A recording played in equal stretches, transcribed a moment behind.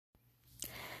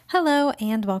Hello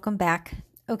and welcome back.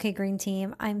 Okay, Green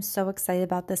Team, I'm so excited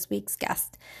about this week's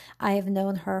guest. I have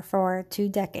known her for 2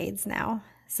 decades now.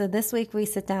 So this week we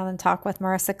sit down and talk with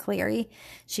Marissa Cleary.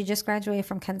 She just graduated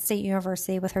from Kent State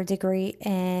University with her degree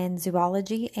in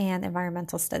zoology and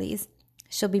environmental studies.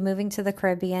 She'll be moving to the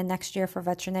Caribbean next year for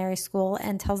veterinary school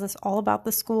and tells us all about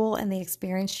the school and the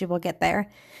experience she will get there.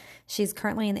 She's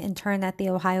currently an intern at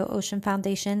the Ohio Ocean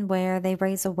Foundation, where they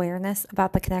raise awareness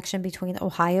about the connection between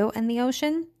Ohio and the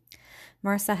ocean.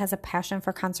 Marissa has a passion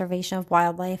for conservation of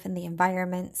wildlife and the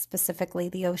environment, specifically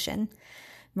the ocean.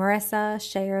 Marissa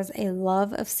shares a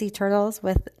love of sea turtles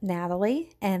with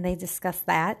Natalie, and they discuss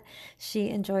that. She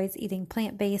enjoys eating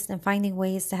plant-based and finding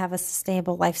ways to have a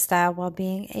sustainable lifestyle while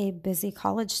being a busy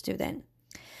college student.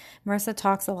 Marissa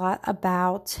talks a lot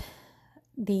about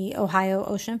the Ohio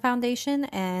Ocean Foundation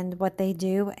and what they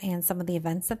do and some of the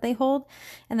events that they hold.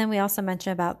 And then we also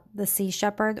mention about the Sea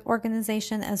Shepherd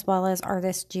organization as well as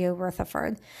artist Geo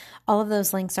Rutherford. All of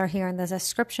those links are here in the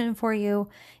description for you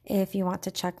if you want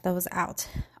to check those out.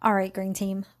 All right, Green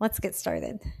Team, let's get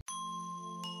started.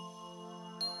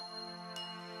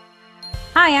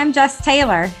 Hi, I'm Jess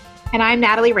Taylor. And I'm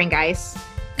Natalie Ringeis.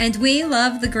 And we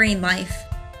love the green life.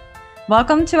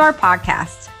 Welcome to our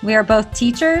podcast. We are both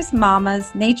teachers,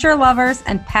 mamas, nature lovers,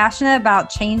 and passionate about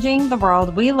changing the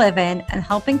world we live in and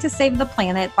helping to save the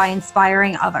planet by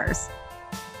inspiring others.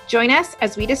 Join us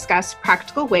as we discuss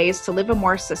practical ways to live a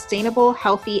more sustainable,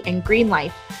 healthy, and green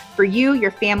life for you,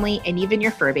 your family, and even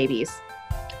your fur babies.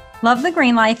 Love the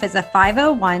Green Life is a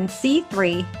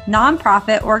 501c3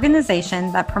 nonprofit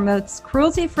organization that promotes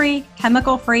cruelty-free,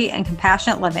 chemical-free, and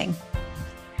compassionate living.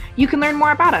 You can learn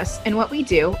more about us and what we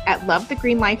do at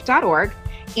lovethegreenlife.org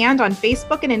and on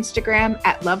Facebook and Instagram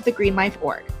at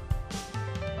lovethegreenlife.org.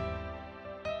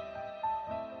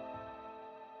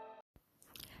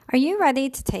 Are you ready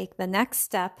to take the next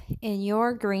step in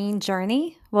your green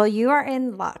journey? Well, you are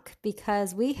in luck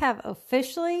because we have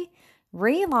officially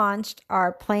relaunched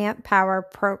our Plant Power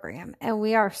program, and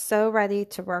we are so ready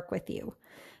to work with you.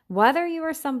 Whether you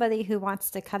are somebody who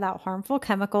wants to cut out harmful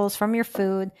chemicals from your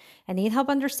food and need help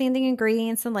understanding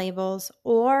ingredients and labels,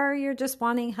 or you're just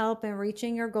wanting help in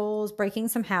reaching your goals, breaking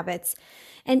some habits,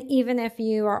 and even if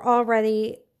you are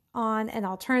already on an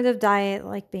alternative diet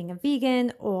like being a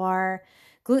vegan or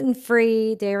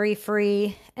gluten-free,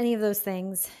 dairy-free, any of those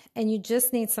things, and you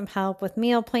just need some help with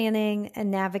meal planning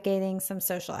and navigating some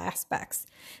social aspects.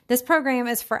 This program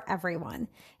is for everyone.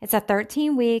 It's a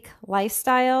 13-week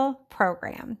lifestyle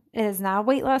program. It is not a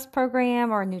weight loss program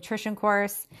or a nutrition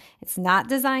course. It's not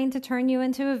designed to turn you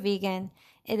into a vegan.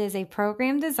 It is a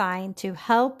program designed to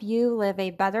help you live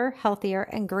a better, healthier,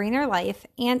 and greener life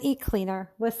and eat cleaner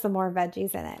with some more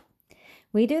veggies in it.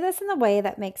 We do this in a way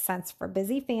that makes sense for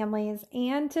busy families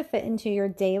and to fit into your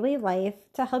daily life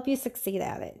to help you succeed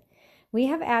at it. We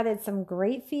have added some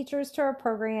great features to our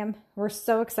program. We're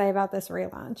so excited about this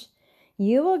relaunch.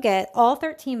 You will get all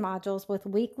 13 modules with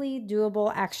weekly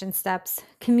doable action steps,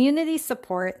 community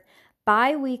support,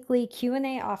 bi-weekly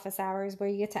Q&A office hours where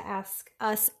you get to ask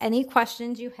us any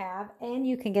questions you have, and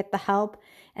you can get the help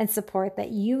and support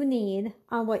that you need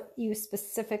on what you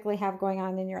specifically have going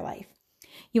on in your life.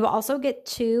 You will also get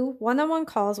 2 one-on-one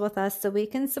calls with us so we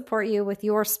can support you with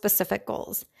your specific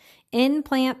goals. In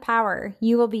Plant Power,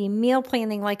 you will be meal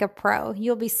planning like a pro.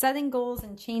 You'll be setting goals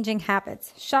and changing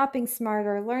habits, shopping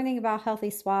smarter, learning about healthy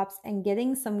swaps, and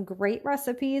getting some great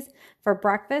recipes for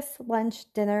breakfast, lunch,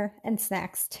 dinner, and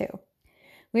snacks too.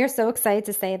 We are so excited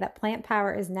to say that Plant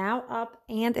Power is now up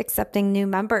and accepting new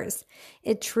members.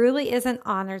 It truly is an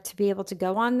honor to be able to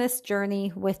go on this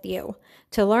journey with you.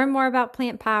 To learn more about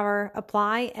Plant Power,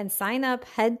 apply and sign up,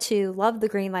 head to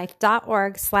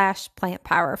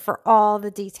lovethegreenlife.org/plantpower for all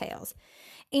the details.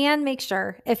 And make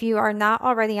sure, if you are not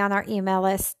already on our email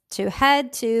list, to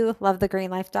head to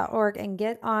lovethegreenlife.org and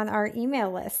get on our email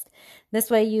list. This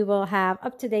way you will have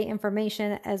up-to-date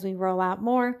information as we roll out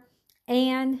more.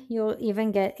 And you'll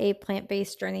even get a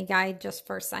plant-based journey guide just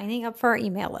for signing up for our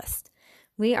email list.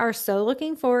 We are so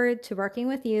looking forward to working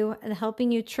with you and helping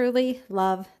you truly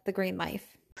love the green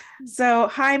life. So,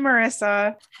 hi,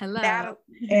 Marissa. Hello.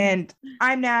 And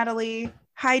I'm Natalie.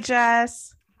 Hi,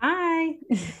 Jess. Hi.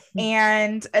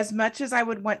 And as much as I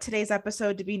would want today's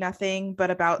episode to be nothing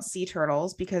but about sea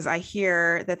turtles, because I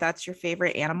hear that that's your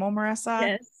favorite animal,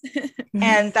 Marissa. Yes.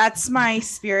 And that's my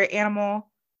spirit animal.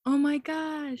 Oh my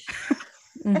gosh.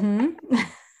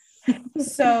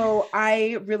 So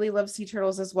I really love sea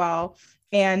turtles as well.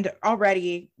 And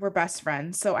already we're best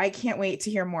friends. So I can't wait to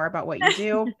hear more about what you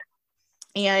do.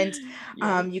 And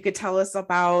you could tell us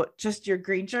about just your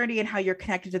green journey and how you're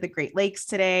connected to the Great Lakes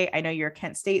today. I know you're a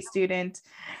Kent State student,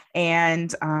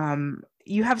 and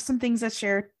you have some things that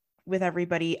share with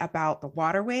everybody about the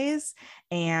waterways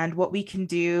and what we can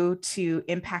do to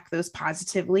impact those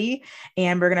positively.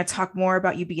 And we're going to talk more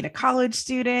about you being a college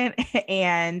student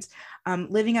and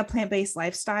living a plant-based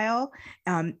lifestyle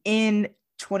in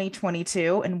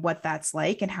 2022 and what that's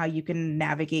like and how you can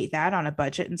navigate that on a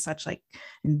budget and such. Like,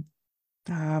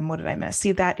 what did I miss?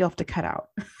 See that? You'll have to cut out.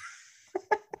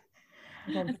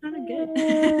 That sounded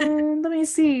good. Let me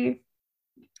see.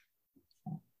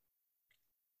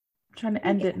 Trying to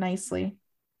end it nicely.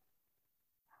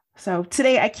 So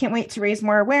today I can't wait to raise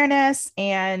more awareness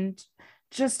and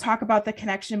just talk about the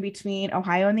connection between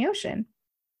Ohio and the ocean.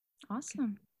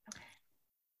 Awesome.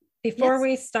 Before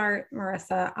we start,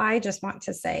 Marissa, I just want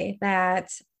to say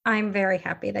that I'm very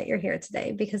happy that you're here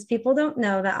today because people don't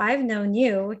know that I've known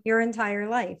you your entire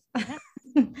life.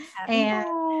 And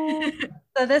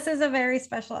so this is a very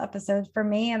special episode for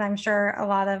me, and I'm sure a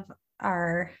lot of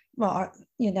our,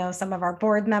 some of our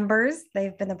board members,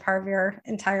 they've been a part of your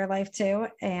entire life too,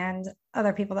 and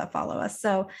other people that follow us.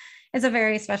 So it's a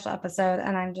very special episode,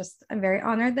 and I'm very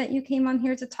honored that you came on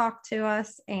here to talk to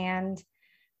us, and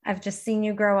I've just seen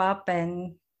you grow up,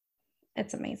 and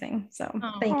it's amazing. So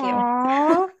thank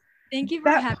you. Thank you for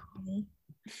having me.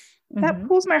 That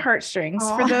pulls my heartstrings.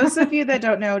 For those of you that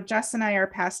don't know, Jess and I are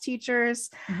past teachers.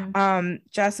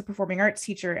 Jess, a performing arts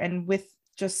teacher, and with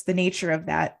just the nature of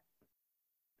that,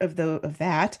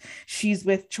 she's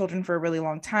with children for a really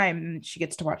long time and she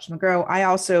gets to watch them grow. I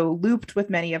also looped with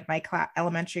many of my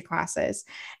elementary classes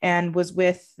and was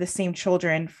with the same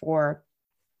children for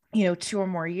 2 or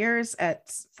more years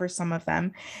for some of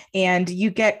them. And you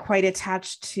get quite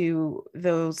attached to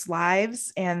those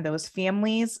lives and those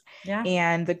families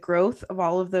and the growth of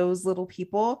all of those little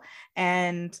people.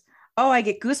 And I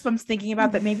get goosebumps thinking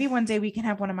about that. Maybe one day we can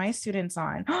have one of my students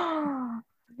on.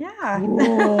 Yeah.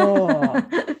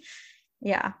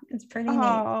 Yeah, it's pretty neat.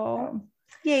 So.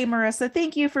 Yay, Marissa.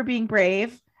 Thank you for being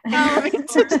brave and coming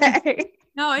today.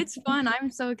 No, it's fun. I'm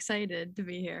so excited to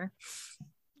be here.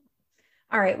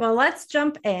 All right, well, let's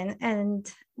jump in.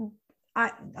 And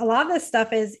a lot of this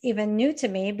stuff is even new to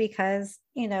me because,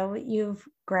 you've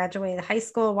graduated high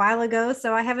school a while ago.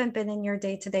 So I haven't been in your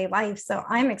day-to-day life. So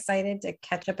I'm excited to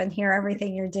catch up and hear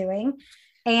everything you're doing.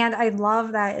 And I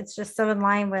love that it's just so in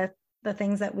line with the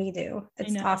things that we do.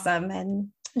 It's awesome. And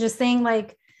just seeing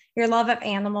like your love of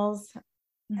animals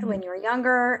when you were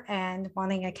younger and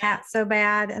wanting a cat so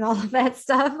bad and all of that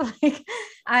stuff. Like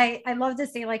I love to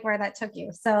see like where that took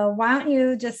you. So why don't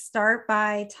you just start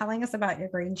by telling us about your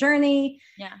green journey,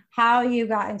 how you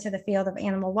got into the field of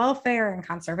animal welfare and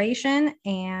conservation.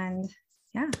 And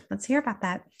let's hear about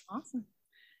that. Awesome.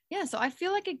 Yeah, so I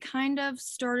feel like it kind of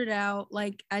started out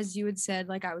like, as you had said,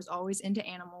 like I was always into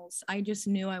animals. I just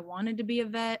knew I wanted to be a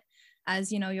vet.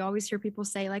 As you always hear people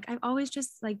say, like, I've always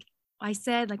just like, I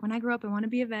said, like, when I grew up, I want to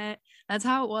be a vet. That's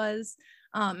how it was.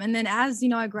 And then as,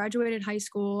 I graduated high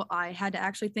school, I had to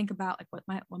actually think about like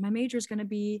what my major is going to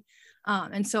be.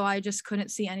 And so I just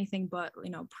couldn't see anything but,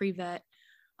 pre-vet.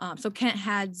 So Kent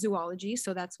had zoology.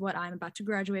 So that's what I'm about to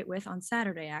graduate with on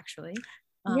Saturday, actually.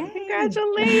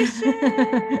 Congratulations.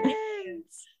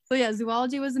 So yeah,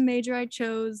 zoology was the major I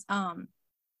chose. And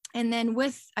then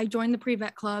I joined the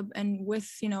pre-vet club, and with,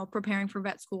 preparing for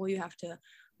vet school, you have to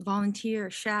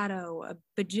volunteer, shadow, a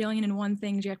bajillion and one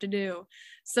things you have to do.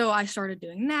 So I started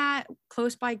doing that.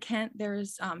 Close by Kent,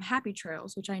 there's Happy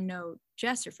Trails, which I know,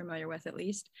 Jess, you're familiar with at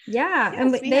least. Yeah,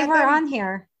 and they were on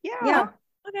here. Yeah.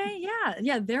 Okay,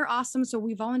 yeah, they're awesome. So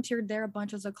we volunteered there a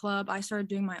bunch as a club. I started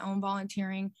doing my own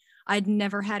volunteering. I'd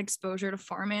never had exposure to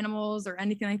farm animals or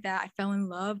anything like that. I fell in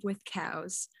love with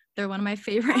cows. They're one of my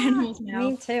favorite animals now.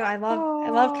 Me too. I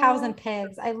love cows and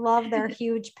pigs. I love their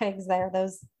huge pigs there.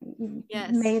 Those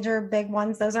major big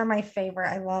ones. Those are my favorite.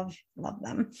 I love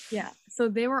them. Yeah. So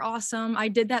they were awesome. I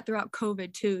did that throughout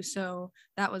COVID too. So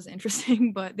that was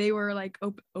interesting, but they were like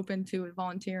open to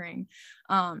volunteering.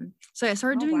 So I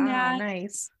started doing that.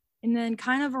 Nice. And then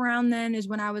kind of around then is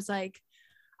when I was like,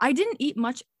 I didn't eat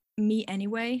much meat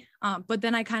anyway. But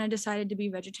then I kind of decided to be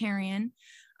vegetarian.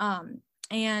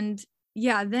 And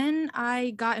then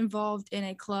I got involved in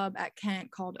a club at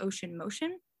Kent called Ocean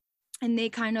Motion, and they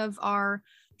kind of are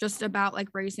just about like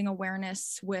raising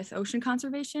awareness with ocean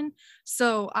conservation.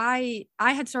 So I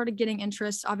had started getting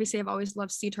interest. Obviously, I've always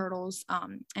loved sea turtles.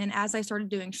 And as I started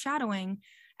doing shadowing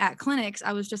at clinics,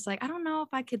 I was just like, I don't know if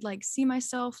I could like see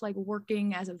myself like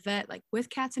working as a vet, like with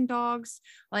cats and dogs,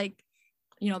 like,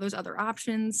 there's other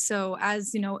options. So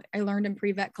as, I learned in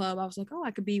pre-vet club, I was like,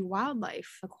 I could be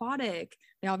wildlife, aquatic.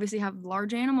 They obviously have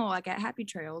large animal, like at Happy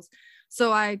Trails.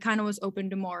 So I kind of was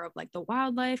open to more of like the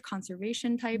wildlife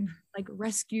conservation type, like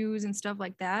rescues and stuff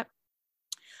like that.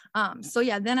 So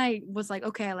yeah, then I was like,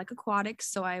 okay, I like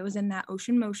aquatics. So I was in that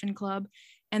ocean motion club,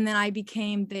 and then I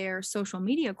became their social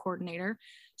media coordinator.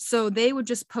 So they would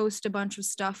just post a bunch of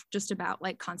stuff just about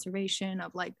like conservation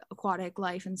of like aquatic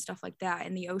life and stuff like that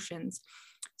in the oceans.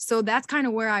 So that's kind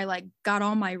of where I like got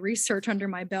all my research under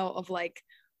my belt of like,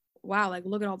 wow, like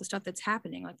look at all the stuff that's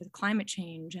happening, like with climate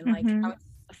change and like how it's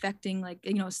affecting like,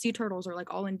 you know, sea turtles are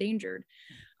like all endangered.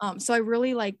 So I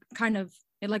really like kind of,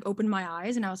 it like opened my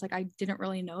eyes, and I was like, I didn't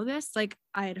really know this. Like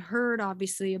I had heard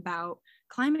obviously about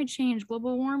climate change,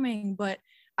 global warming, but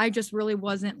I just really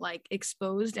wasn't like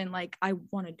exposed and like I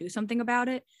want to do something about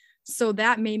it. So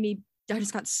that made me, I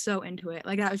just got so into it.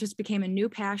 Like that just became a new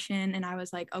passion, and I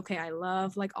was like, okay, I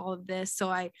love like all of this. So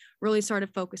I really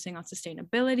started focusing on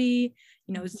sustainability,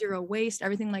 you know, zero waste,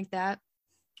 everything like that.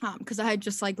 Because I had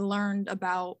just like learned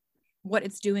about what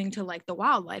it's doing to like the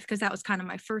wildlife, because that was kind of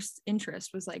my first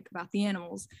interest, was like about the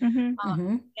animals.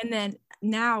 And then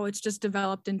now it's just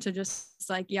developed into just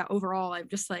like, yeah, overall I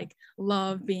just like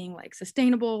love being like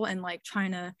sustainable and like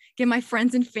trying to get my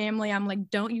friends and family, I'm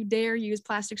like, don't you dare use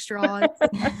plastic straws.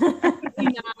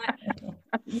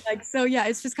 Like, so yeah,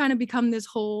 it's just kind of become this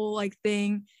whole like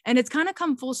thing, and it's kind of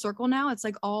come full circle now. It's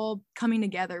like all coming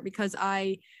together because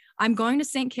I'm going to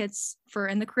St. Kitts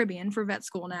in the Caribbean for vet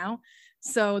school now.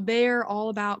 So they're all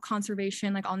about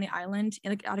conservation, like on the island,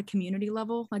 like at a community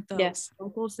level, like the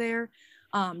locals there.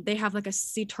 They have like a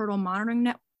sea turtle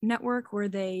monitoring network where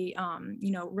they,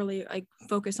 you know, really like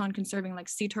focus on conserving like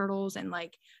sea turtles, and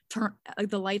like turn like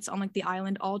the lights on like the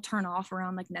island all turn off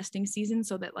around like nesting season,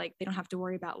 so that like they don't have to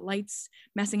worry about lights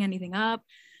messing anything up.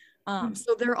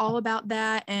 So they're all about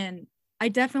that. And I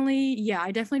definitely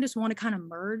just want to kind of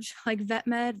merge like vet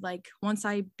med. Like once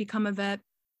I become a vet,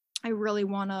 I really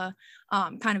want to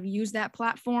kind of use that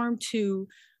platform to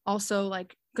also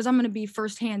like, because I'm going to be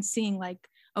firsthand seeing like,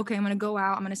 okay, I'm going to go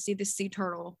out, I'm going to see this sea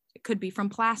turtle. It could be from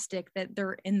plastic that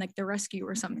they're in like the rescue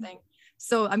or something.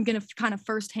 So I'm going to kind of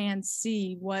firsthand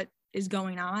see what is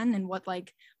going on and what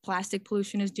like plastic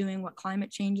pollution is doing, what climate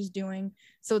change is doing.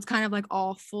 So it's kind of like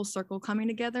all full circle coming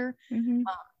together.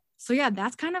 So yeah,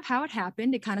 that's kind of how it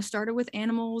happened. It kind of started with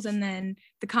animals, and then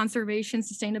the conservation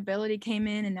sustainability came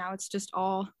in, and now it's just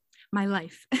all my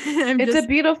life. It's a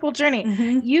beautiful journey.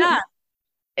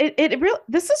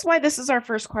 This is why this is our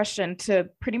first question to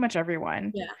pretty much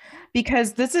everyone.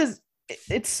 Because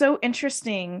it's so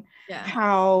interesting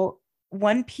how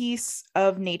one piece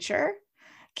of nature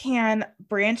can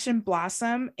branch and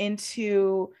blossom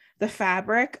into the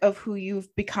fabric of who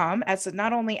you've become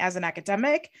not only as an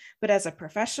academic, but as a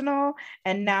professional,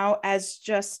 and now as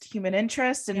just human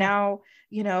interest. And now,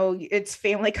 you know, it's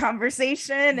family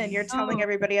conversation, and you're telling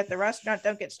everybody at the restaurant,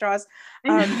 don't get straws.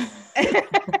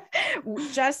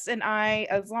 Jess and I,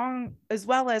 as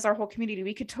well as our whole community,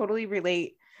 we could totally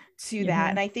relate to that.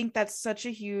 And I think that's such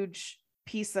a huge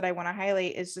piece that I want to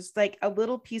highlight, is just like a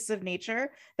little piece of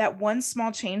nature, that one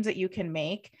small change that you can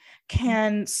make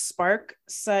can spark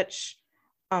such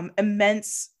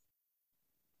immense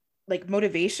like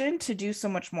motivation to do so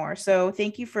much more. So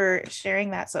thank you for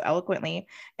sharing that so eloquently.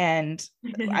 And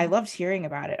I loved hearing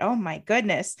about it. Oh my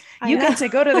goodness. You get to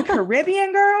go to the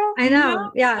Caribbean, girl. I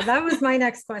know. Yeah, that was my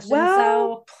next question.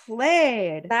 Well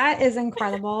played. That is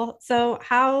incredible. So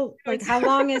how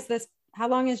long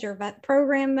is your vet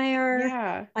program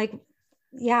there?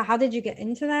 How did you get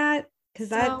into that? Because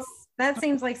that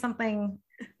seems like something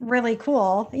really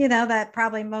cool, you know, that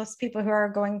probably most people who are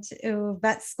going to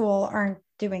vet school aren't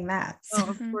doing that. Oh,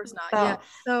 of course not.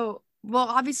 So, well,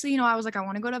 obviously, you know, I was like, I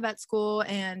want to go to vet school,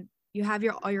 and you have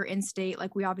all your in-state,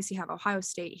 like we obviously have Ohio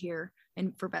State here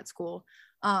for vet school.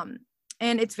 And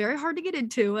it's very hard to get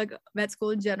into, like vet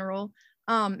school in general.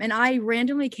 And I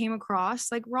randomly came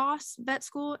across like Ross Vet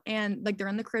School, and like they're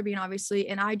in the Caribbean, obviously.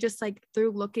 And I just like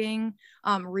through looking,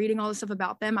 reading all the stuff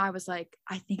about them, I was like,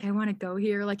 I think I want to go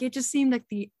here. Like it just seemed like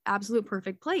the absolute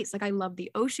perfect place. Like I love the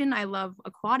ocean, I love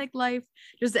aquatic life,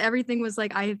 just everything was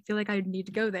like, I feel like I need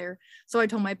to go there. So I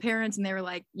told my parents, and they were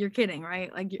like, you're kidding,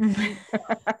 right? Like,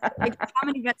 like how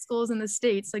many vet schools in the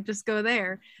States? Like just go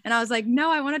there. And I was like, no,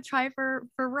 I want to try for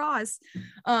Ross.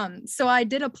 So I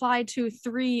did apply to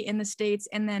 3 in the States,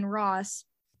 and then Ross,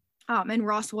 and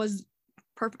Ross was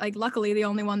perfect. Like luckily the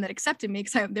only one that accepted me,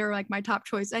 because they were like my top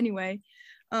choice anyway.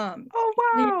 Oh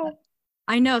wow. Yeah,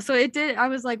 I know. So it did. I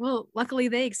was like, well, luckily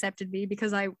they accepted me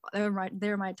because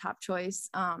they're my top choice.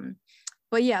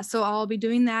 But yeah, so I'll be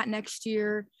doing that next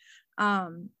year.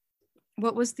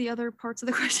 What was the other parts of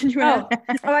the question you asked?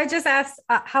 I just asked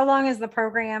how long is the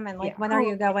program, and like when are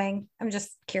you going? I'm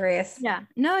just curious.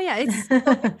 It's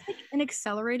like an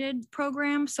accelerated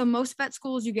program. So most vet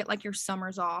schools, you get like your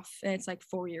summers off, and it's like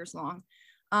 4 years long.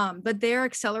 but they're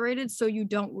accelerated, so you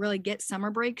don't really get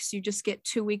summer breaks. You just get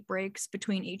 2-week breaks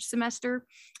between each semester.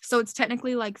 So it's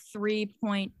technically like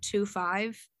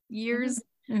 3.25 years.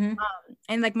 Mm-hmm.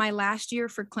 And like my last year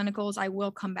for clinicals, I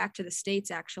will come back to the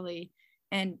States actually.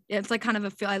 And it's like kind of a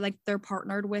feel, I like they're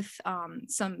partnered with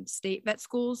some state vet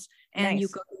schools, and you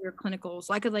Nice. go through your clinicals.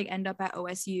 So I could like end up at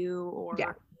OSU or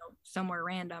somewhere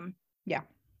random. Yeah.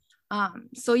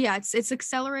 So yeah, it's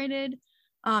accelerated.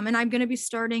 And I'm going to be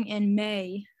starting in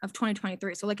May of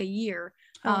 2023. So like a year.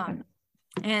 Okay.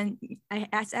 And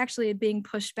it's actually being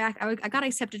pushed back. I got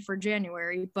accepted for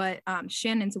January, but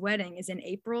Shannon's wedding is in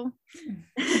April.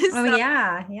 Oh,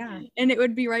 yeah. And it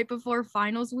would be right before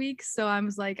finals week. So I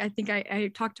was like, I think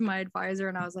I talked to my advisor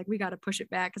and I was like, we got to push it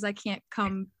back because I can't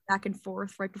come back and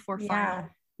forth right before final.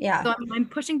 Yeah. So I'm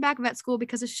pushing back vet school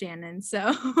because of Shannon.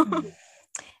 So.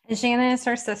 And Shannon is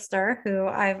her sister, who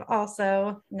I've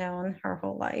also known her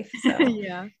whole life. So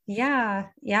yeah.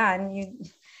 And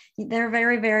they're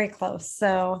very, very close.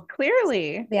 So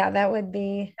Clearly, that would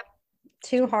be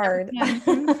too hard. Yeah,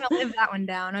 I'm gonna live that one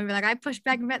down. I'd be like, I pushed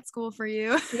back vet school for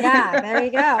you. Yeah, there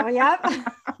you go. Yep.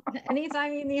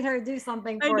 Anytime you need her to do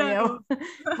something for you,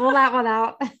 pull that one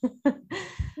out.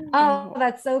 Oh,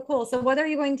 that's so cool. So what are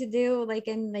you going to do like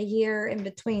in the year in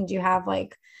between? Do you have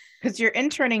like, because you're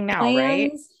interning now, plans?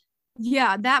 right?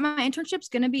 Yeah, that my internship's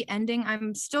gonna be ending.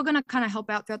 I'm still gonna kind of help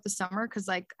out throughout the summer because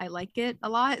like I like it a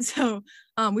lot. So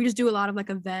we just do a lot of like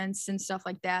events and stuff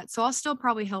like that. So I'll still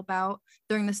probably help out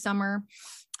during the summer.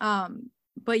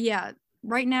 But yeah,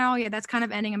 right now, that's kind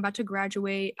of ending. I'm about to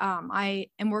graduate. I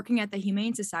am working at the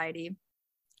Humane Society.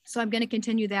 So I'm gonna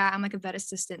continue that. I'm like a vet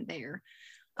assistant there.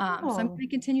 So I'm gonna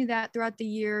continue that throughout the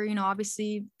year,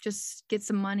 obviously just get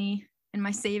some money in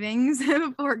my savings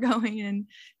before going and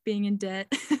being in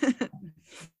debt.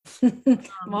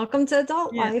 Welcome to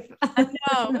adult life. I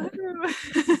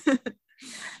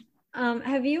know.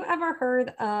 Have you ever heard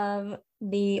of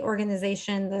the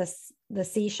organization, the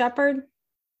Sea Shepherd?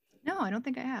 No, I don't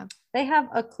think I have. They have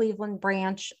a Cleveland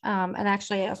branch, and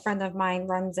actually a friend of mine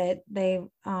runs it. They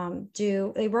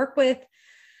work with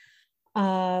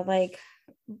like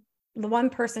the one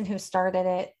person who started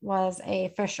it was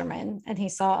a fisherman, and he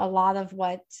saw a lot of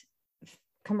what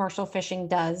commercial fishing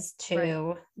does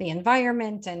to the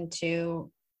environment and to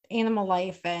animal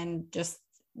life and just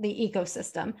the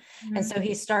ecosystem. Mm-hmm. And so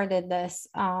he started this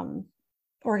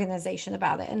organization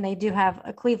about it. And they do have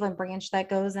a Cleveland branch that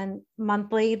goes in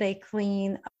monthly. They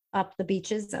clean up the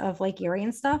beaches of Lake Erie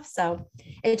and stuff. So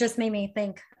it just made me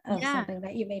think of something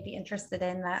that you may be interested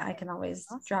in, that I can always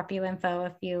drop you info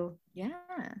if you I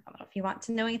don't know if you want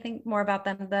to know anything more about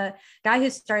them. The guy who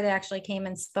started actually came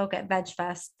and spoke at Veg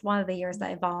Fest one of the years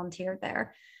that I volunteered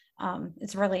there.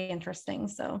 It's really interesting.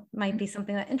 So it might be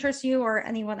something that interests you or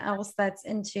anyone else that's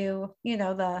into,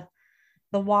 the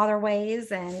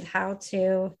waterways and how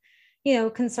to,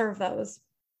 conserve those.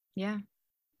 Yeah.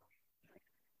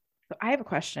 So I have a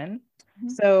question. Mm-hmm.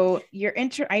 So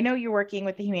I know you're working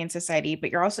with the Humane Society,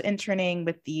 but you're also interning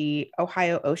with the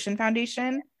Ohio Ocean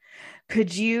Foundation.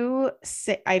 Could you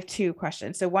say, I have two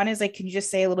questions. So one is like, can you just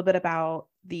say a little bit about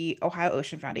the Ohio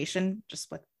Ocean Foundation,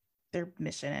 just what their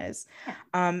mission is?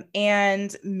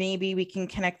 And maybe we can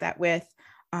connect that with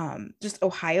just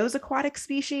Ohio's aquatic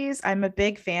species. I'm a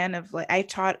big fan of, like, I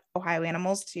taught Ohio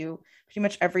animals to pretty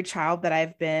much every child that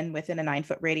I've been within a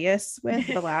 9-foot radius with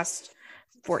for the last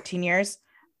 15 years.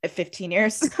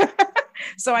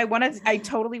 So I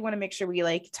totally want to make sure we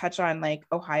like touch on like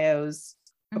Ohio's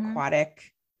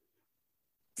aquatic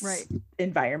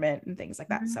environment and things like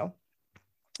that. So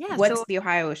what's the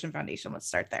Ohio Ocean Foundation? Let's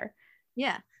start there.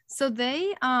 Yeah. So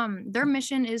they, their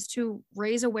mission is to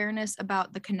raise awareness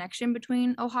about the connection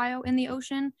between Ohio and the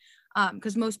ocean.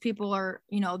 Because most people are,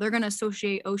 they're going to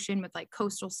associate ocean with like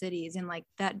coastal cities and like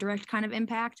that direct kind of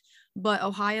impact. But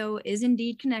Ohio is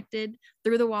indeed connected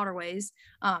through the waterways.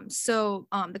 So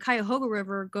the Cuyahoga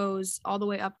River goes all the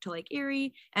way up to Lake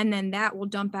Erie, and then that will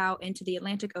dump out into the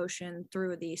Atlantic Ocean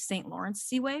through the St. Lawrence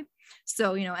Seaway.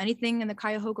 So, anything in the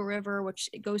Cuyahoga River, which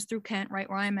it goes through Kent, right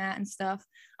where I'm at and stuff.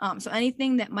 So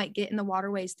anything that might get in the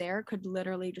waterways there could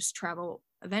literally just travel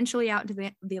eventually out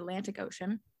into the Atlantic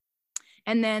Ocean.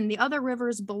 And then the other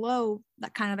rivers below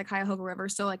that, kind of the Cuyahoga River,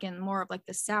 so like in more of like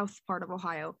the south part of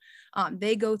Ohio,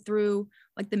 they go through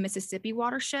like the Mississippi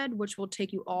watershed, which will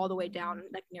take you all the way down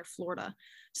like near Florida.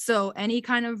 So any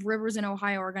kind of rivers in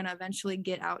Ohio are going to eventually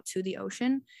get out to the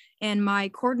ocean. And my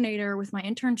coordinator with my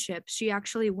internship, she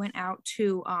actually went out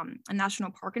to a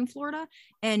national park in Florida,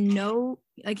 and no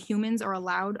like humans are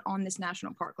allowed on this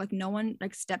national park. Like no one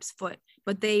like steps foot,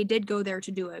 but they did go there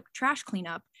to do a trash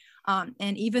cleanup.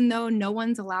 And even though no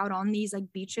one's allowed on these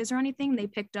like beaches or anything, they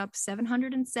picked up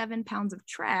 707 pounds of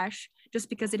trash just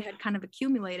because it had kind of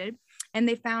accumulated. And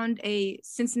they found a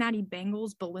Cincinnati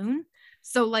Bengals balloon.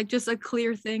 So like just a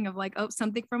clear thing of like, oh,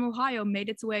 something from Ohio made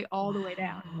its way all the way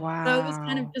down. Wow. So it was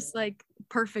kind of just like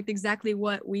perfect, exactly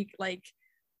what we like,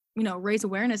 raise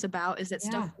awareness about, is that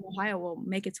stuff from Ohio will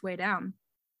make its way down.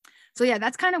 So yeah,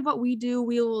 that's kind of what we do.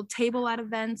 We will table at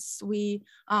events. We,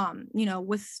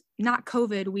 with not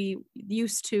COVID, we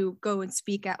used to go and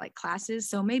speak at like classes.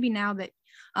 So maybe now that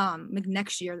like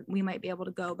next year, we might be able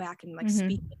to go back and like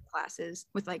speak in classes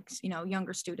with like,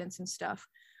 younger students and stuff.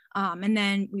 And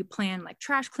then we plan like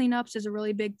trash cleanups is a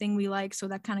really big thing we like. So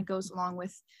that kind of goes along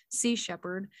with Sea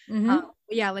Shepherd.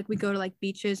 Yeah, like we go to like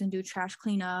beaches and do trash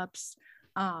cleanups,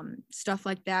 stuff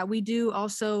like that. We do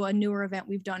also a newer event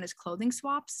we've done is clothing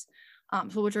swaps.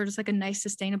 So which are just like a nice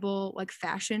sustainable like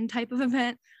fashion type of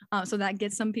event. So that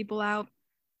gets some people out,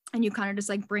 and you kind of just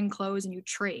like bring clothes and you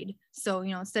trade. So,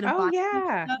 instead of buying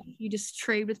stuff, you just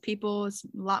trade with people. It's a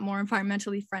lot more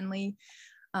environmentally friendly.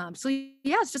 So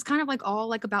yeah, it's just kind of like all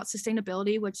like about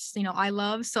sustainability, which, I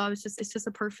love. So it's just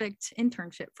a perfect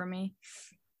internship for me.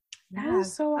 That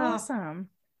is so awesome.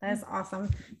 That's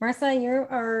awesome. Marissa, you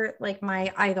are like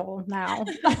my idol now.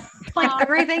 Like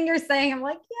everything you're saying, I'm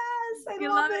like, yes, I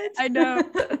love it. I know.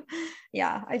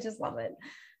 Yeah, I just love it.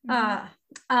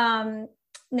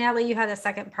 Natalie, you had a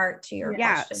second part to your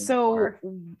question. So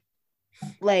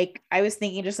like I was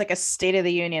thinking just like a state of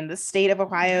the union, the state of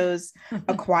Ohio's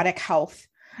aquatic health.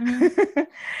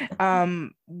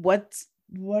 What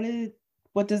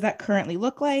does that currently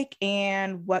look like,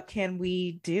 and what can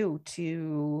we do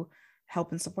to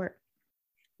help and support?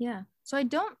 Yeah, so I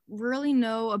don't really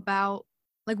know about,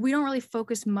 like, we don't really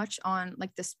focus much on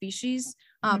like the species,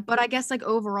 but I guess like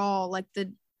overall, like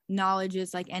the knowledge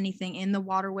is like anything in the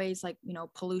waterways, like,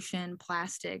 pollution,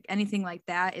 plastic, anything like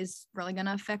that is really going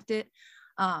to affect it.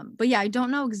 But yeah, I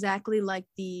don't know exactly like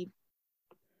the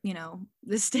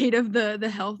state of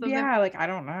the health of it. Like I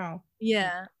don't know.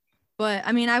 Yeah, but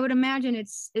I mean, I would imagine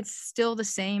it's still the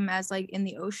same as like in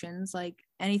the oceans. Like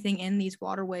anything in these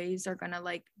waterways are gonna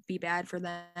like be bad for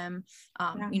them.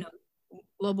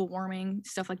 Global warming,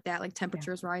 stuff like that, like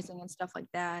temperatures rising and stuff like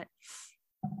that.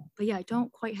 But yeah, I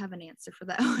don't quite have an answer for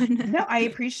that one. No, I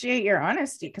appreciate your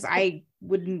honesty, because I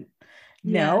wouldn't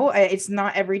know. It's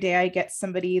not every day I get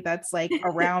somebody that's like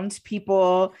around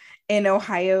people in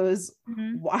Ohio's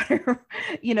water,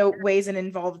 ways and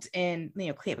involved in,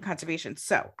 climate conservation.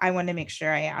 So I want to make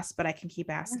sure I ask, but I can keep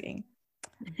asking.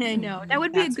 I know that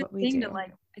would be a good thing to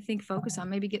like, I think, focus on.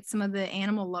 Maybe get some of the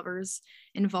animal lovers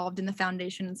involved in the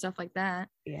foundation and stuff like that.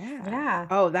 Yeah.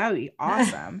 Oh, that would be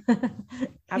awesome.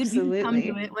 Absolutely. You'd come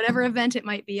to it, whatever event it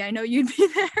might be. I know you'd be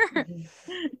there.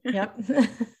 Yep.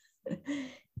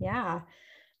 Yeah.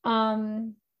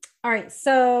 All right.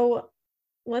 So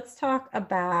let's talk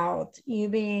about you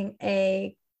being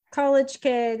a college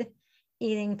kid,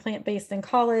 eating plant-based in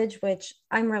college, which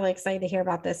I'm really excited to hear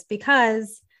about this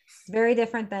because it's very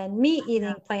different than me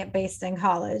eating plant-based in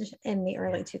college in the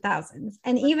early 2000s.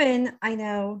 And even I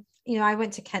know, I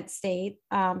went to Kent State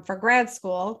for grad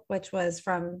school, which was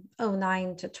from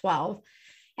 09 to 12.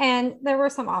 And there were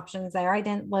some options there. I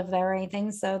didn't live there or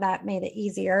anything, so that made it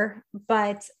easier.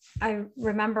 But I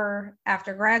remember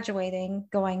after graduating,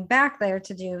 going back there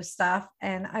to do stuff.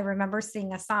 And I remember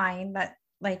seeing a sign that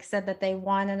like said that they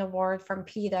won an award from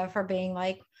PETA for being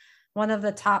like one of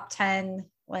the top 10,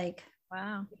 like,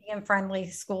 vegan friendly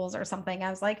schools or something. I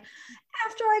was like,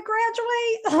 after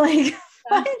I graduate, like,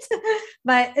 what?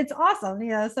 But it's awesome,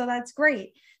 so that's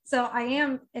great. So I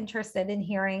am interested in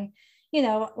hearing,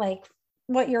 like,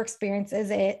 what your experience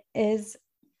is as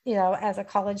a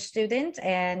college student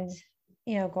and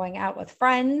going out with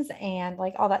friends and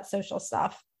like all that social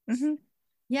stuff.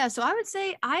 Yeah, so I would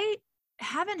say I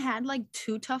haven't had like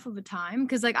too tough of a time,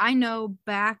 because like I know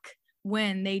back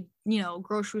when they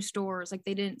grocery stores, like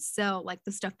they didn't sell like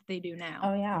the stuff that they do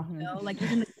now. Like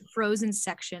even the frozen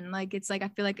section, like it's like I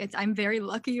feel like I'm very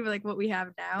lucky with like what we have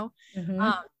now.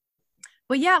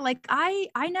 But yeah, like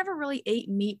I never really ate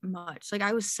meat much. Like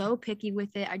I was so picky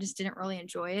with it. I just didn't really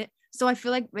enjoy it. So I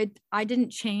feel like I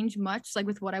didn't change much, like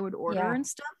with what I would order and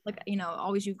stuff. Like,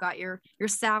 always you've got your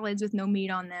salads with no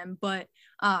meat on them, but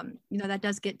that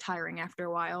does get tiring after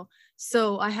a while.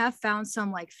 So I have found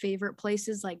some like favorite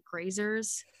places like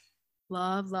Grazers.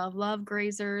 Love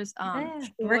Grazers.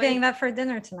 We're getting that for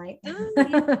dinner tonight.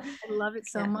 I love it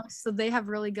so much. So they have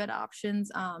really good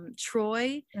options.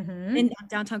 Troy in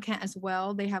downtown Kent as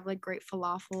well. They have like great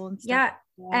falafel and stuff.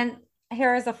 And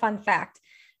here is a fun fact.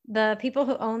 The people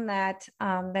who own that,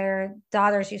 their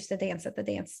daughters used to dance at the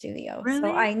dance studio. Really?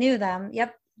 So I knew them.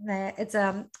 Yep. It's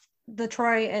the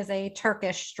Troy is a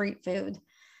Turkish street food,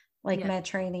 like Yeah.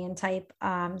 Mediterranean type.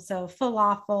 So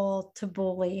falafel,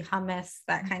 tabbouleh, hummus,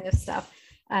 that kind of stuff.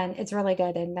 And it's really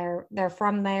good. And they're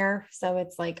from there. So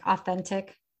it's like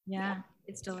authentic. Yeah.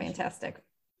 It's delicious. Fantastic.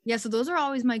 Yeah, so those are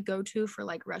always my go-to for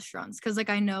like restaurants, because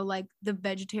like I know like the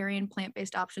vegetarian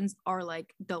plant-based options are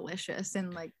like delicious,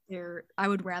 and like I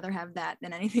would rather have that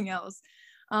than anything else.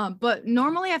 But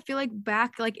normally I feel like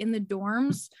back like in the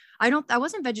dorms, I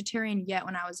wasn't vegetarian yet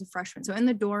when I was a freshman. So in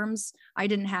the dorms, I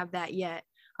didn't have that yet.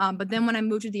 But then when I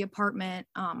moved to the apartment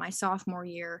my sophomore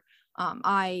year,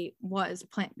 I was a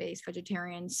plant-based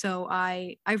vegetarian. So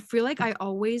I feel like I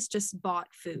always just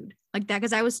bought food like that,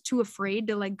 because I was too afraid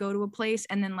to like go to a place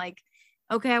and then like,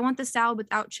 okay, I want the salad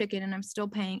without chicken and I'm still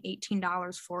paying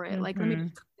 $18 for it. Like, let me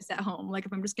just cook this at home. Like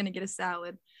if I'm just gonna get a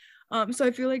salad. So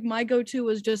I feel like my go-to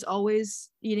was just always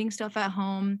eating stuff at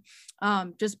home,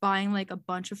 just buying like a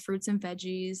bunch of fruits and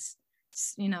veggies,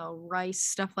 rice,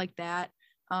 stuff like that.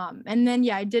 And then,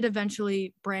 yeah, I did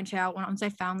eventually branch out once I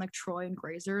found like Troy and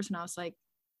Grazers, and I was like,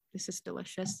 this is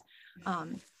delicious.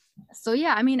 So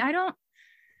yeah, I mean, I don't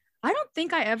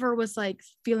think I ever was like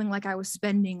feeling like I was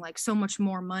spending like so much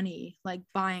more money, like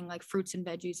buying like fruits and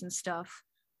veggies and stuff.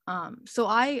 So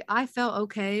I felt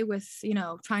okay with,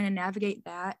 trying to navigate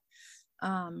that.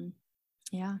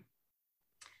 Yeah.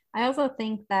 I also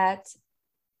think that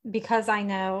because I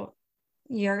know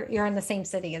you're in the same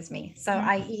city as me, so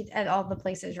I eat at all the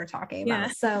places you're talking about.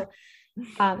 Yeah. So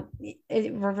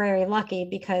we're very lucky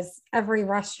because every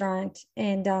restaurant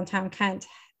in downtown Kent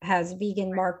has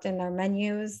vegan marked in their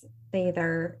menus. They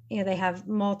either, they have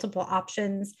multiple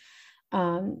options.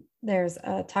 There's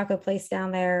a taco place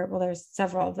down there. Well, there's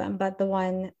several of them, but the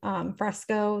one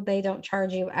Fresco, they don't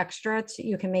charge you extra.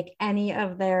 You can make any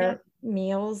of their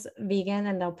meals vegan,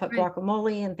 and they'll put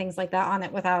guacamole and things like that on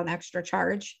it without an extra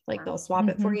charge. Like they'll swap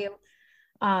it for you.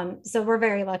 So we're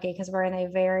very lucky because we're in a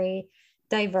very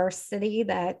diverse city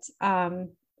that,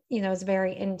 is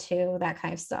very into that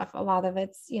kind of stuff. A lot of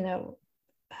it's,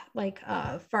 like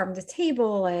farm to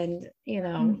table and,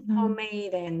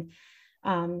 homemade, and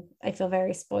I feel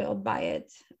very spoiled by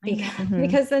it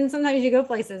because then sometimes you go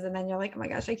places and then you're like, oh my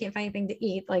gosh, I can't find anything to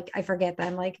eat. Like I forget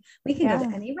them. Like we can go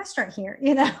to any restaurant here,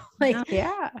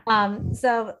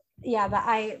 So yeah, but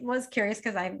I was curious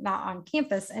because I'm not on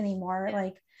campus anymore,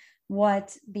 like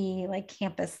what the like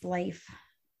campus life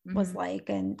was like,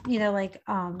 and like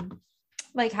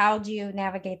how do you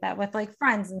navigate that with like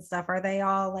friends and stuff? Are they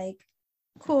all like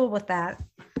cool with that?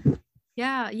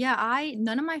 Yeah.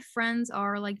 None of my friends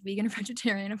are like vegan or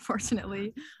vegetarian,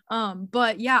 unfortunately.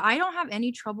 But yeah, I don't have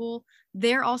any trouble.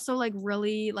 They're also like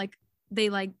really like, they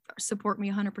like support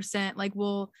me 100%. Like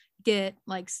we'll get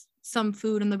like some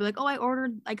food and they'll be like, oh,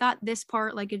 I got this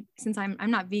part, like since I'm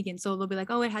not vegan. So they'll be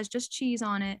like, oh, it has just cheese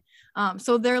on it.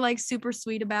 So they're like super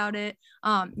sweet about it.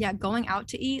 Yeah, going out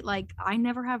to eat, like I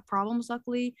never have problems,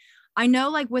 luckily. I know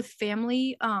like with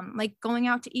family, like going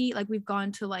out to eat, like we've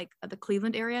gone to like the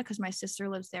Cleveland area because my sister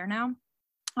lives there now.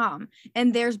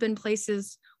 And there's been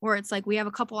places where it's like we have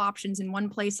a couple options. In one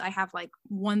place I have like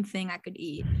one thing I could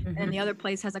eat, and the other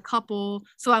place has a couple.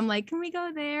 So I'm like, can we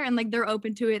go there? And like they're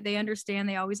open to it. They understand.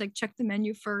 They always like check the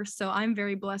menu first. So I'm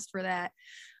very blessed for that.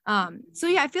 So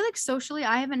yeah, I feel like socially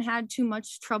I haven't had too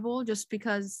much trouble, just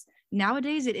because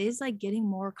nowadays it is like getting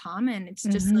more common. It's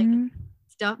just like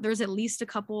stuff. There's at least a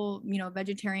couple,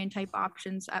 vegetarian type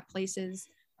options at places.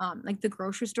 Like the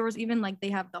grocery stores, even like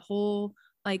they have the whole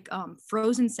like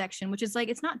frozen section, which is like,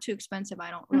 it's not too expensive. I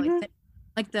don't really think,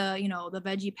 like the, the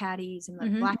veggie patties and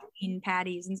the black bean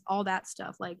patties and all that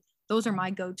stuff. Like those are my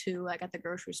go-to, like at the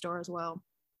grocery store as well.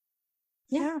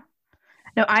 Yeah.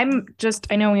 No, I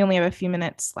know we only have a few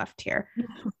minutes left here.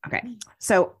 Okay.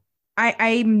 So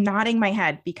I'm nodding my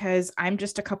head because I'm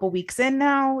just a couple weeks in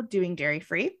now doing dairy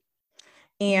free.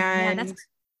 And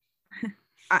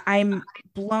I'm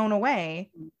blown away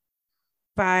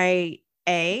by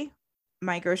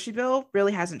my grocery bill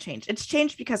really hasn't changed. It's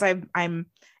changed because I'm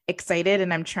excited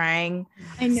and I'm trying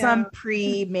some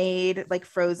pre-made like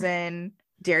frozen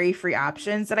dairy-free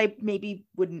options that I maybe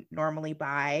wouldn't normally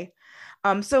buy.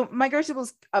 So my grocery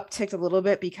bill's upticked a little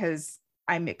bit because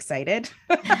I'm excited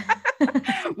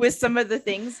with some of the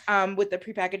things with the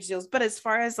prepackaged deals. But as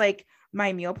far as like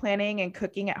my meal planning and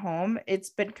cooking at home,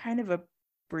 it's been kind of a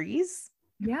breeze.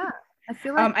 Yeah, I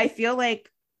feel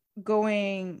like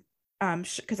going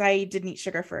because I didn't eat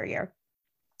sugar for a year,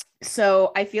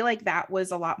 So I feel like that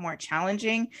was a lot more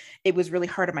challenging. It was really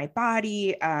hard on my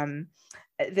body.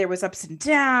 There was ups and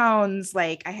downs.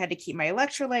 Like I had to keep my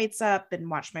electrolytes up and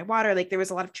watch my water. Like there was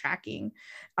a lot of tracking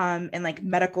and like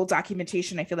medical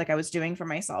documentation I feel like I was doing for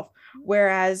myself.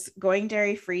 Whereas going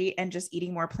dairy free and just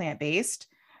eating more plant-based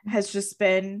has just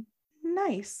been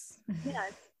nice. Yeah.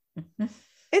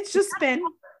 It's just been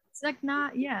It's like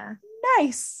not, yeah.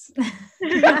 nice.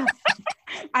 It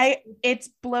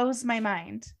blows my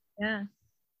mind. Yeah.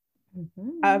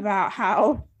 About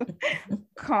how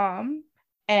calm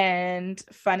and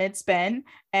fun it's been,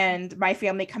 and my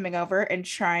family coming over and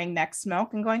trying Next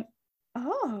Milk and going,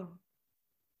 oh,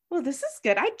 well, this is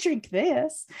good. I drink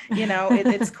this. You know,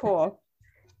 it's cool.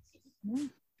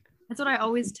 That's what I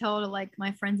always tell to like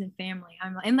my friends and family.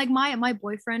 I'm like, and like my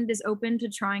boyfriend is open to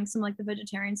trying some like the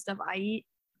vegetarian stuff I eat.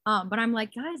 But I'm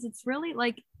like, guys, it's really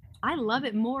like I love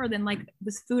it more than like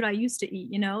this food I used to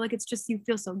eat, you know, like it's just you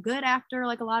feel so good after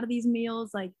like a lot of these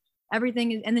meals, like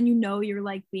everything is, and then you know you're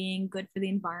like being good for the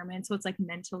environment. So it's like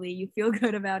mentally you feel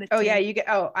good about it. Oh too.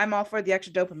 yeah, I'm all for the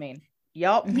extra dopamine.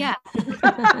 Yup. Yeah.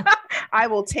 I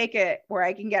will take it where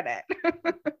I can get it.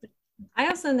 I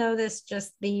also noticed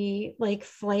just the like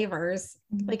flavors.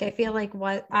 Like I feel like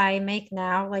what I make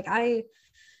now, like I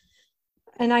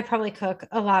probably cook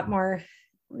a lot more,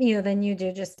 you know, than you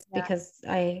do, just because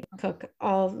I cook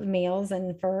all the meals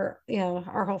and for, you know,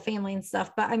 our whole family and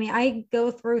stuff. But I mean, I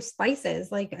go through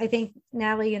spices. Like I think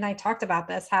Natalie and I talked about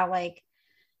this, how like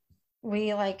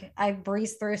I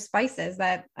breeze through spices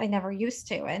that I never used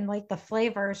to. And like the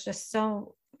flavor is just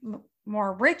so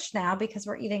more rich now because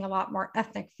we're eating a lot more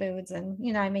ethnic foods. And,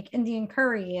 you know, I make Indian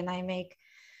curry and I make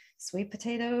sweet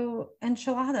potato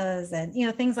enchiladas and, you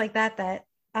know, things like that,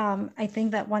 I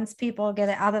think that once people get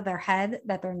it out of their head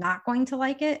that they're not going to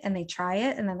like it and they try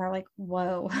it and then they're like,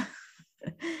 whoa,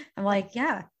 I'm like,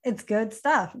 yeah, it's good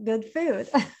stuff, good food.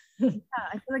 Yeah,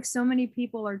 I feel like so many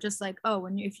people are just like, oh,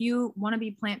 if you want to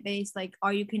be plant-based, like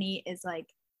all you can eat is like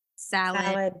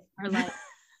salad. Or like,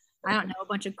 I don't know, a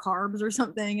bunch of carbs or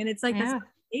something. And it's like, that's not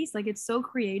the case. Like it's so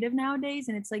creative nowadays.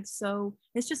 And it's like,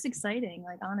 it's just exciting.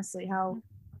 Like honestly, how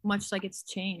much like it's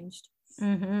changed.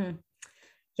 Mm-hmm.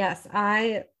 Yes,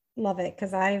 I love it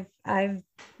because I've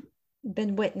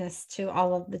been witness to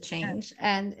all of the change,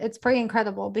 and it's pretty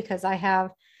incredible because I have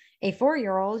a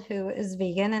 4-year-old who is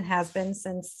vegan and has been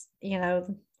since, you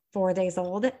know, 4 days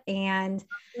old. And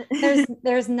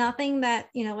there's nothing that,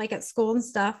 you know, like at school and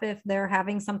stuff, if they're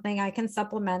having something, I can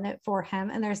supplement it for him.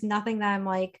 And there's nothing that I'm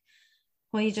like,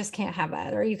 well, you just can't have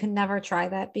that, or you can never try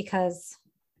that because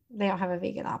they don't have a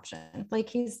vegan option. Like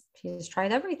he's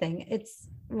tried everything. It's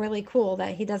really cool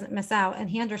that he doesn't miss out. And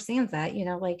he understands that, you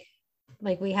know, like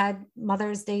we had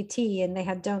Mother's Day tea and they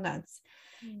had donuts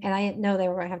and I didn't know they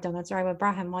were going to have donuts, or I would have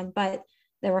brought him one, but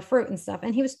there were fruit and stuff.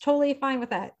 And he was totally fine with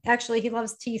that. Actually, he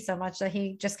loves tea so much that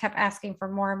he just kept asking for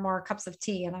more and more cups of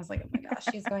tea. And I was like, oh my gosh,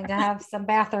 he's going to have some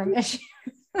bathroom issues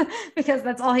because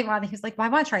that's all he wanted. He was like, well,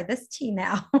 I want to try this tea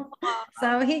now.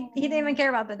 So he didn't even care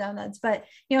about the donuts, but,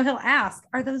 you know, he'll ask,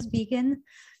 are those vegan?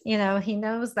 You know, he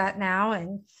knows that now.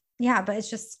 And yeah, but it's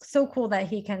just so cool that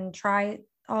he can try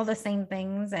all the same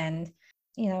things. And,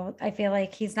 you know, I feel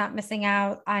like he's not missing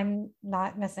out. I'm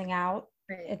not missing out.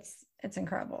 It's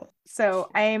incredible.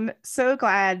 So I'm so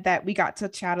glad that we got to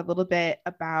chat a little bit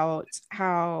about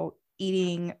how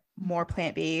eating more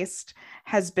plant-based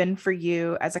has been for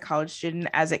you as a college student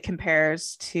as it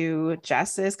compares to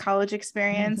Jess's college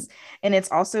experience. And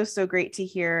it's also so great to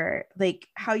hear like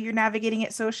how you're navigating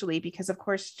it socially, because of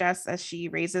course, Jess, as she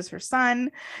raises her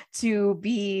son to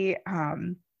be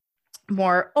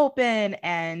more open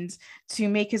and to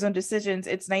make his own decisions,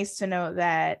 it's nice to know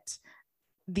that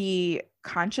the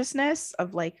consciousness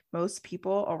of like most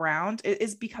people around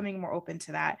is becoming more open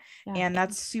to that. Yeah. And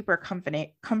that's super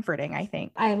comforting, I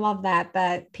think. I love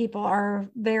that people are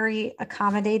very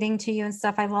accommodating to you and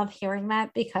stuff. I love hearing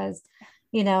that because,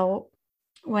 you know,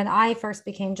 when I first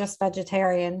became just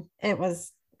vegetarian, it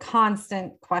was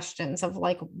constant questions of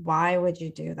like, why would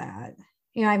you do that?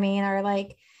 You know what I mean? Or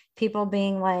like people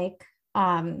being like,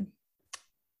 well,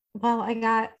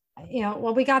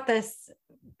 we got this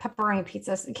pepperoni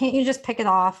pizza. So can't you just pick it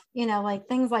off? You know, like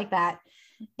things like that.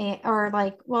 Or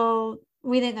like, well,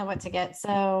 we didn't know what to get.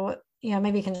 So, you know,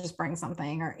 maybe you can just bring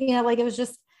something, or, you know, like it was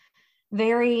just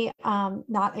very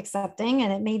not accepting.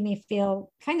 And it made me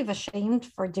feel kind of ashamed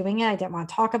for doing it. I didn't want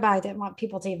to talk about it. I didn't want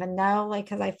people to even know, like,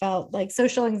 because I felt like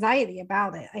social anxiety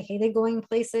about it. I hated going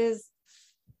places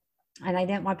and I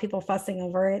didn't want people fussing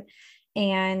over it.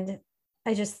 And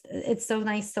it's so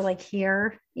nice to like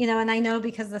hear, and I know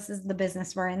because this is the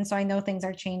business we're in. So I know things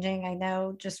are changing. I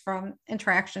know just from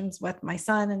interactions with my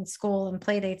son and school and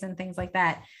play dates and things like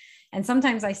that. And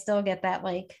sometimes I still get that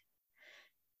like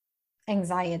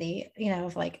anxiety,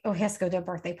 of like, oh, he has to go to a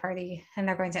birthday party and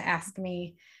they're going to ask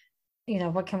me,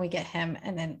 what can we get him?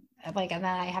 And then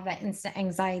I have that instant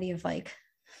anxiety of like,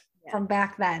 from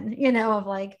back then, of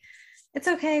like, it's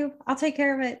okay, I'll take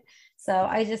care of it. So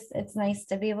it's nice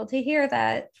to be able to hear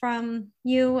that from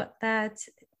you, that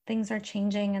things are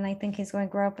changing. And I think he's going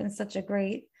to grow up in such a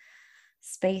great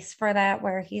space for that,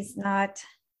 where he's not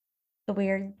the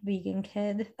weird vegan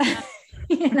kid,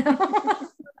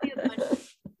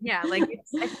 Yeah, like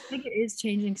I think it is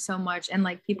changing so much, and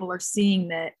like people are seeing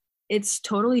that it's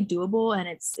totally doable, and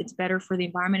it's better for the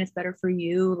environment, it's better for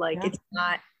you. Like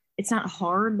it's not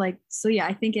hard. Like, so yeah,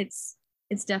 I think it's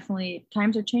definitely,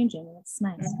 times are changing, and it's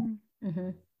nice. Mm-hmm.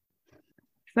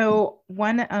 So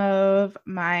one of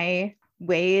my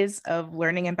ways of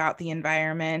learning about the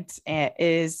environment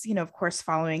is, of course,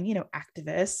 following,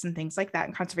 activists and things like that,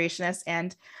 and conservationists.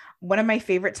 And one of my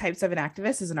favorite types of an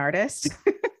activist is an artist.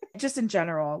 Just in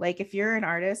general, like if you're an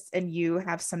artist and you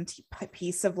have some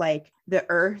piece of like the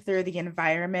earth or the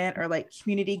environment or like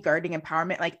community gardening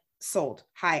empowerment, like sold.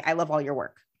 Hi, I love all your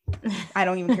work. I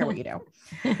don't even care what you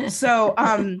do. So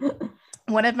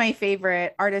one of my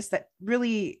favorite artists that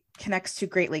really connects to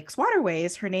Great Lakes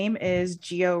waterways, her name is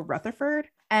Geo Rutherford.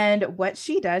 And what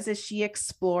she does is she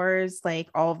explores like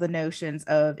all of the notions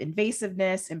of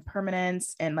invasiveness,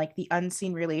 impermanence, and like the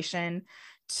unseen relation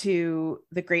to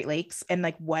the Great Lakes, and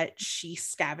like what she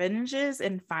scavenges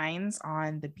and finds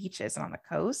on the beaches and on the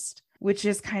coast, which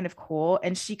is kind of cool.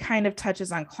 And she kind of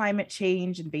touches on climate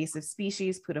change, invasive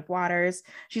species, polluted waters.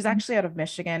 She's actually out of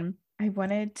Michigan. I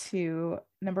wanted to,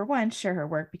 number one, share her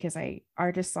work because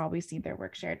artists always need their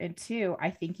work shared. And two, I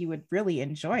think you would really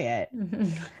enjoy it.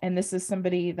 And this is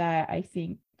somebody that I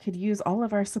think could use all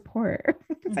of our support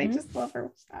because I just love her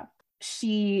stuff.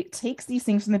 She takes these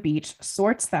things from the beach,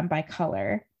 sorts them by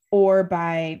color or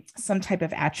by some type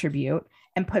of attribute,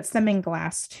 and puts them in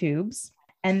glass tubes,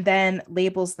 and then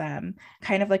labels them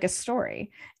kind of like a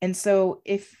story. And so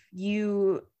if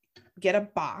you get a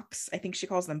box, I think she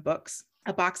calls them books,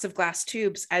 a box of glass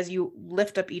tubes, as you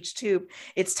lift up each tube,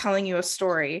 it's telling you a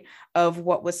story of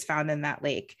what was found in that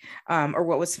lake, or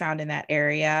what was found in that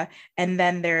area. And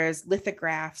then there's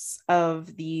lithographs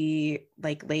of the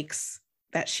like lakes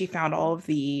that she found all of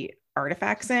the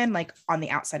artifacts in, like on the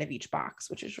outside of each box,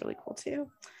 which is really cool too.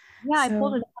 Yeah, so, I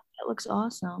pulled it up. It looks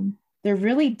awesome. They're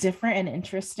really different and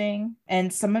interesting.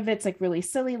 And some of it's like really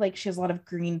silly. Like she has a lot of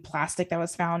green plastic that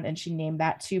was found, and she named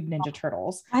that tube Ninja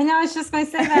Turtles. I know, I was just going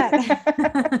to say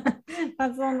that.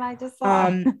 That's one I just saw.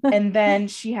 And then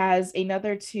she has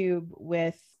another tube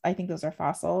with, I think those are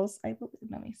fossils.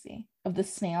 Let me see, of the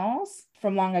snails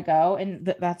from long ago.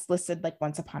 And that's listed like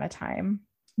once upon a time.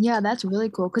 Yeah, that's really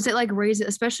cool because it like raises,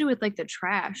 especially with like the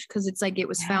trash, because it's like it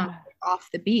was found off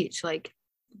the beach, like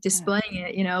displaying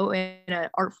it, in an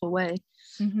artful way.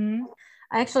 I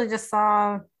actually just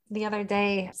saw the other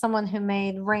day someone who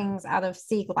made rings out of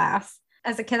sea glass.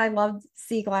 As a kid, I loved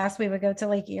sea glass. We would go to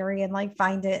Lake Erie and like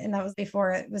find it, and that was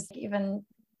before it was even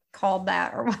called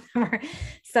that or whatever.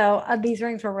 So these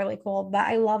rings were really cool. But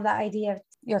I love the idea of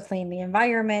you're cleaning the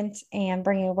environment and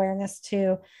bringing awareness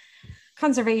to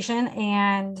conservation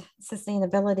and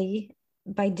sustainability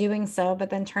by doing so, but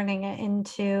then turning it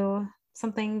into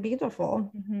something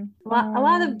beautiful. A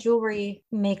lot of jewelry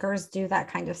makers do that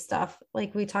kind of stuff.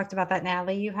 Like we talked about that,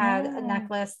 Natalie. You had a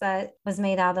necklace that was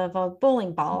made out of a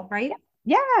bowling ball, right?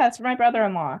 Yeah, it's for my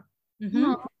brother-in-law,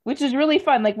 which is really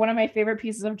fun. Like one of my favorite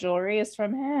pieces of jewelry is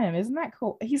from him. Isn't that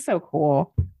cool? He's so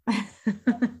cool.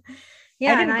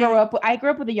 Yeah, I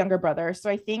grew up with a younger brother, so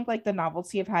I think like the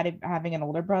novelty of having an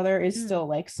older brother is still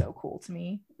like so cool to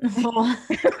me. Love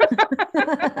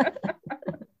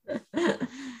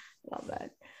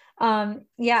that.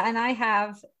 Yeah, and I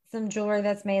have some jewelry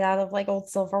that's made out of like old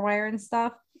silverware and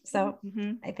stuff. So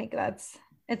I think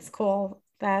it's cool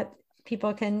that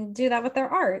people can do that with their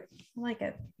art. I like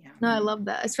it. Yeah. No, I love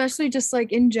that, especially just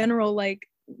like in general. Like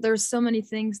there's so many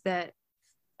things that,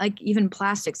 like even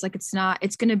plastics, like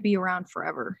it's going to be around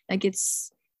forever. Like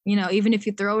it's, even if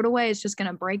you throw it away, it's just going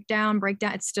to break down,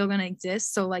 it's still going to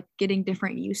exist. So like getting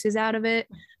different uses out of it,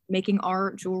 making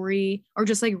art, jewelry, or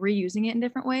just like reusing it in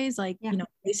different ways, like,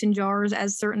 mason jars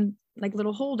as certain like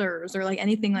little holders or like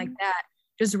anything like that,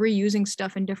 just reusing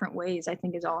stuff in different ways, I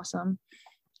think is awesome.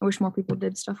 I wish more people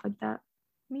did stuff like that.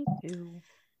 Me too.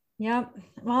 Yep.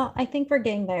 Well, I think we're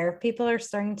getting there. People are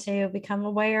starting to become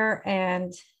aware,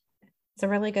 and it's a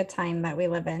really good time that we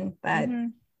live in, but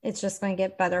it's just going to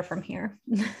get better from here.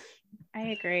 I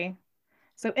agree.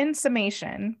 So in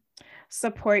summation,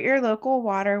 support your local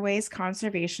waterways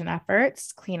conservation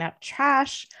efforts, clean up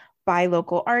trash, buy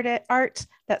local art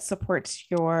that supports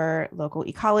your local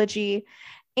ecology,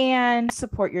 and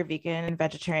support your vegan and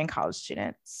vegetarian college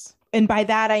students. And by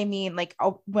that, I mean, like,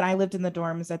 when I lived in the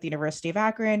dorms at the University of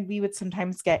Akron, we would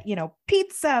sometimes get,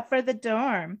 pizza for the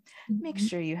dorm. Mm-hmm. Make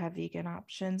sure you have vegan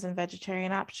options and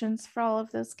vegetarian options for all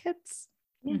of those kids.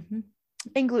 Mm-hmm.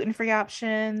 And gluten-free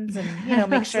options, and,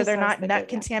 make sure they're not nut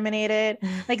contaminated.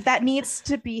 Like, that needs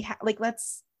to be,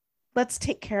 let's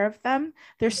take care of them.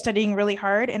 They're studying really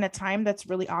hard in a time that's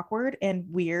really awkward and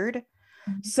weird.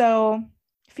 Mm-hmm. So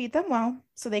feed them well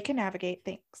so they can navigate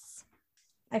things.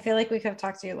 I feel like we could have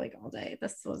talked to you like all day.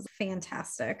 This was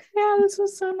fantastic. Yeah, this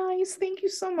was so nice. Thank you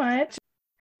so much.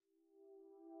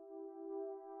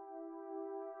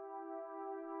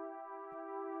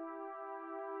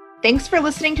 Thanks for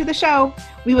listening to the show.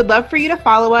 We would love for you to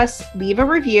follow us, leave a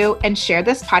review, and share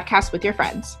this podcast with your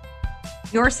friends.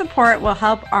 Your support will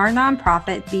help our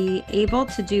nonprofit be able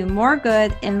to do more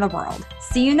good in the world.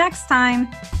 See you next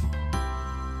time.